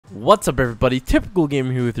What's up everybody, Typical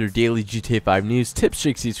Gamer here with your daily GTA 5 news, tips,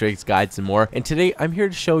 tricks, Easter eggs, guides, and more. And today I'm here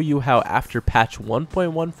to show you how after patch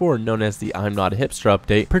 1.14, known as the I'm Not a Hipster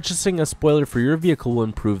update, purchasing a spoiler for your vehicle will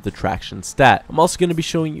improve the traction stat. I'm also going to be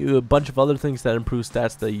showing you a bunch of other things that improve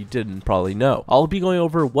stats that you didn't probably know. I'll be going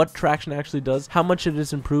over what traction actually does, how much it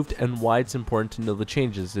is improved, and why it's important to know the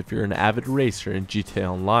changes if you're an avid racer in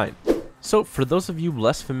GTA Online. So, for those of you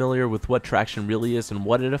less familiar with what traction really is and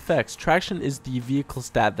what it affects, traction is the vehicle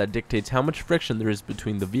stat that dictates how much friction there is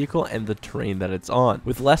between the vehicle and the terrain that it's on.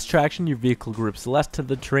 With less traction, your vehicle grips less to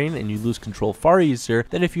the terrain and you lose control far easier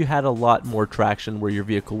than if you had a lot more traction where your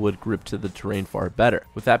vehicle would grip to the terrain far better.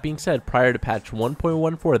 With that being said, prior to patch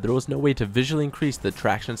 1.14, there was no way to visually increase the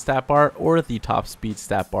traction stat bar or the top speed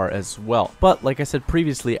stat bar as well. But like I said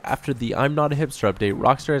previously, after the I'm Not a Hipster update,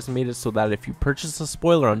 Rockstar has made it so that if you purchase a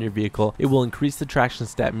spoiler on your vehicle, it will increase the traction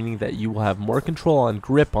stat, meaning that you will have more control and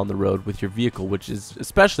grip on the road with your vehicle, which is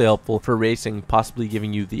especially helpful for racing, possibly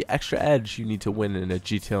giving you the extra edge you need to win in a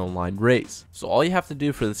GTA Online race. So all you have to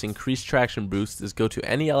do for this increased traction boost is go to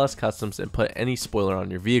any LS Customs and put any spoiler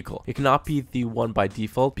on your vehicle. It cannot be the one by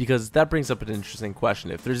default, because that brings up an interesting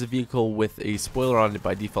question. If there's a vehicle with a spoiler on it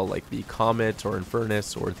by default, like the Comet or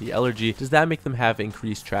Infernus or the Allergy, does that make them have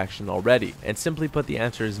increased traction already? And simply put, the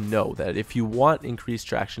answer is no, that if you want increased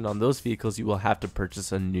traction on those vehicles, you will have to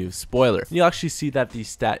purchase a new spoiler. And you'll actually see that the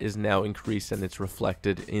stat is now increased and it's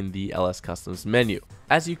reflected in the LS Customs menu.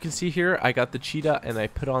 As you can see here, I got the Cheetah and I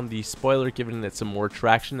put on the spoiler, giving it some more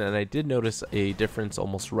traction, and I did notice a difference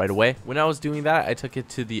almost right away. When I was doing that, I took it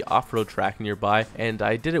to the off-road track nearby and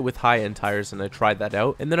I did it with high-end tires and I tried that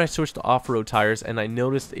out. And then I switched to off-road tires and I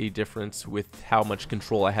noticed a difference with how much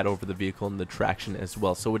control I had over the vehicle and the traction as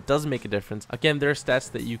well. So it does make a difference. Again, there are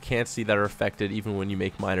stats that you can't see that are affected even when you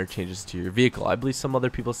make minor changes to your vehicle. I believe some other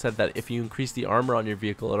people said that if you increase the armor on your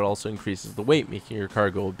vehicle, it also increases the weight, making your car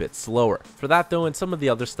go a bit slower. For that though, and some of the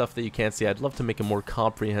other stuff that you can't see, I'd love to make a more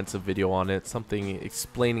comprehensive video on it, something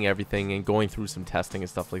explaining everything and going through some testing and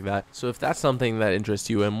stuff like that. So if that's something that interests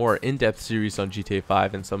you, a more in-depth series on GTA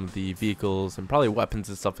 5 and some of the vehicles and probably weapons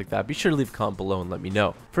and stuff like that, be sure to leave a comment below and let me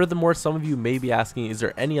know. Furthermore, some of you may be asking, is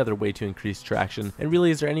there any other way to increase traction? And really,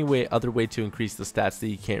 is there any other way to increase the stats that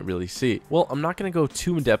you can't really see? Well, I'm not going to go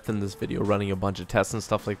too in depth in this video running a bunch of tests and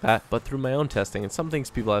stuff like that, but through my own testing and some things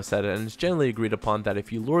people have said, and it's generally agreed upon that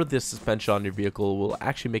if you lower this suspension on your vehicle, it will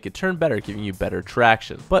actually make it turn better, giving you better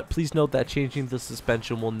traction. But please note that changing the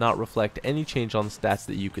suspension will not reflect any change on the stats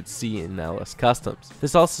that you could see in LS Customs.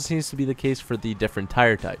 This also seems to be the case for the different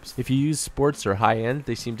tire types. If you use sports or high end,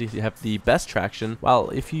 they seem to have the best traction, while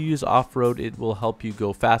if you use off-road, it will help you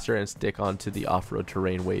go faster and stick onto the off-road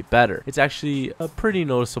terrain way better. It's actually a pretty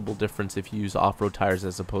noticeable difference if you use off-road tires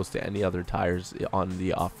as opposed to any other tires on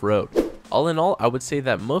the off-road. All in all, I would say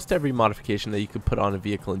that most every modification that you could put on a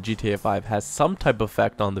vehicle in GTA 5 has some type of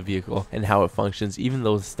effect on the vehicle and how it functions, even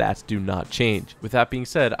though the stats do not change. With that being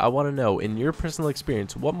said, I want to know, in your personal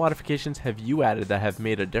experience, what modifications have you added that have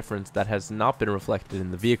made a difference that has not been reflected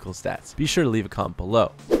in the vehicle stats? Be sure to leave a comment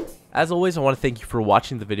below. As always, I want to thank you for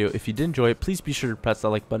watching the video. If you did enjoy it, please be sure to press that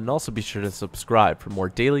like button, and also be sure to subscribe for more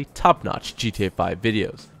daily, top-notch GTA 5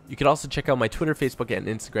 videos. You can also check out my Twitter, Facebook, and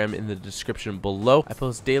Instagram in the description below. I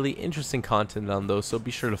post daily interesting content on those, so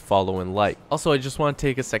be sure to follow and like. Also, I just want to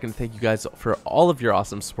take a second to thank you guys for all of your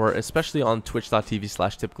awesome support, especially on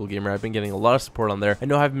twitch.tv/typicalgamer. I've been getting a lot of support on there. I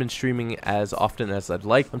know I haven't been streaming as often as I'd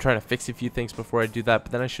like. I'm trying to fix a few things before I do that,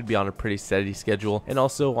 but then I should be on a pretty steady schedule. And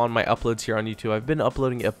also on my uploads here on YouTube, I've been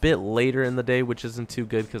uploading a bit later in the day, which isn't too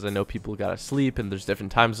good because I know people gotta sleep and there's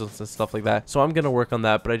different time zones and stuff like that. So I'm gonna work on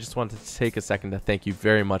that, but I just wanted to take a second to thank you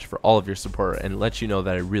very much for all of your support and let you know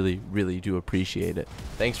that I really do appreciate it.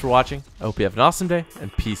 Thanks for watching. I hope you have an awesome day,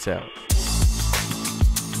 and peace out.